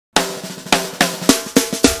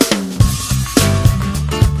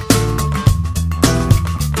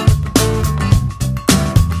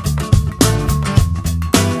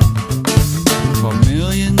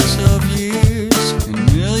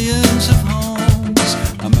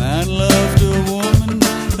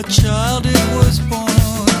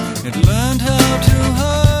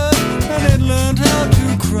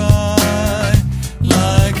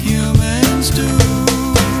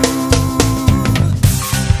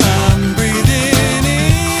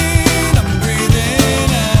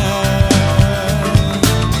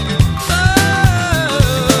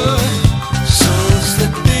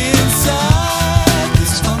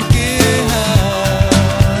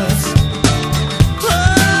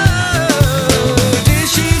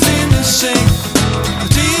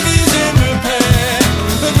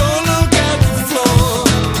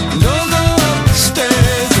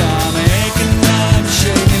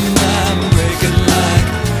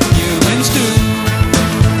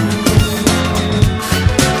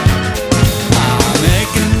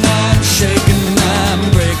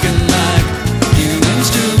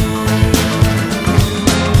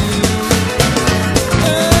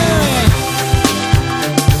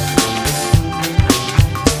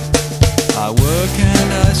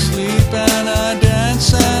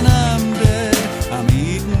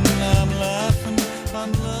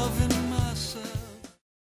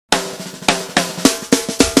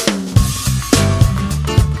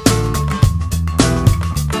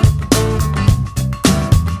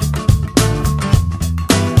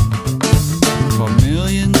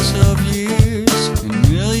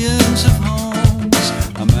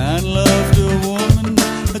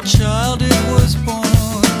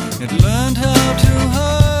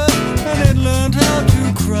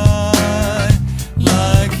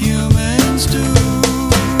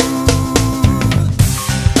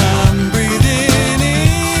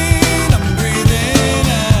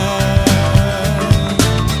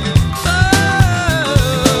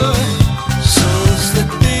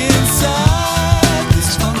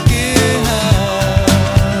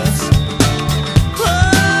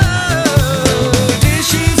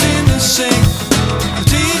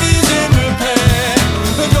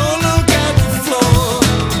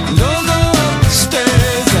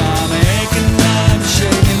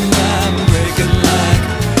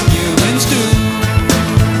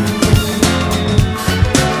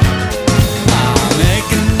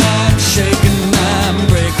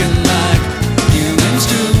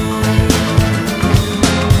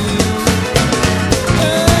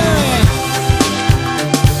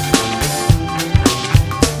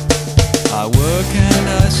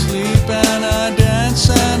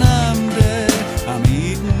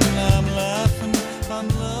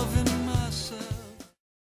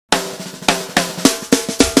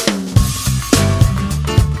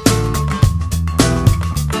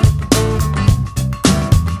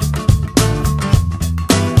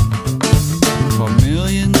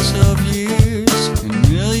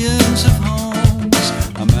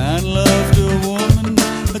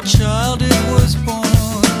child it was born.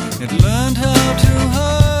 It learned how to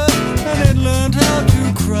hurt and it learned how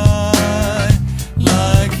to cry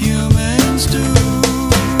like humans do.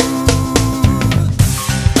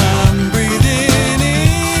 I'm breathing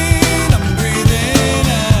in, I'm breathing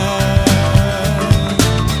out.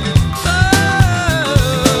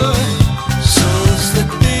 Oh, so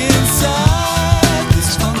slip inside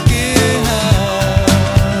this funky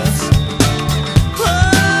house. Oh,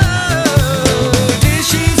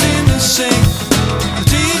 dishes in the sink, the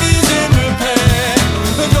TV's in repair.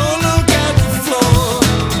 Don't look at the floor,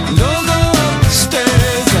 don't go up the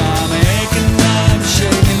stairs. I'm aching, I'm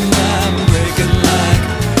shaking, I'm breaking like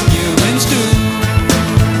humans do.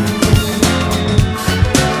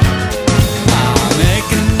 I'm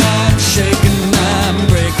aching, I'm shaking, I'm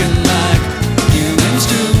breaking like humans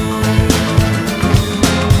do.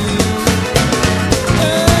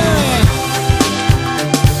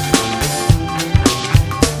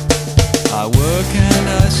 I work and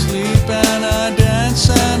I sleep and I dance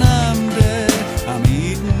and I'm dead. I'm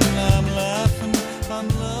eating, I'm laughing, I'm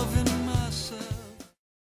loving myself.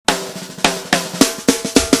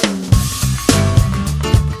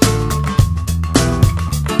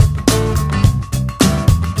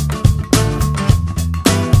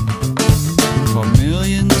 For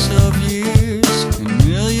millions of years, in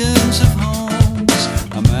millions of homes,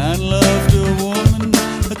 a man loved a woman,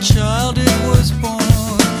 a child it was born.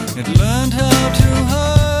 It learned how to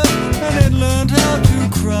hurt and it learned how to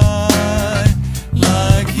cry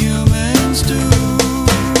like humans do.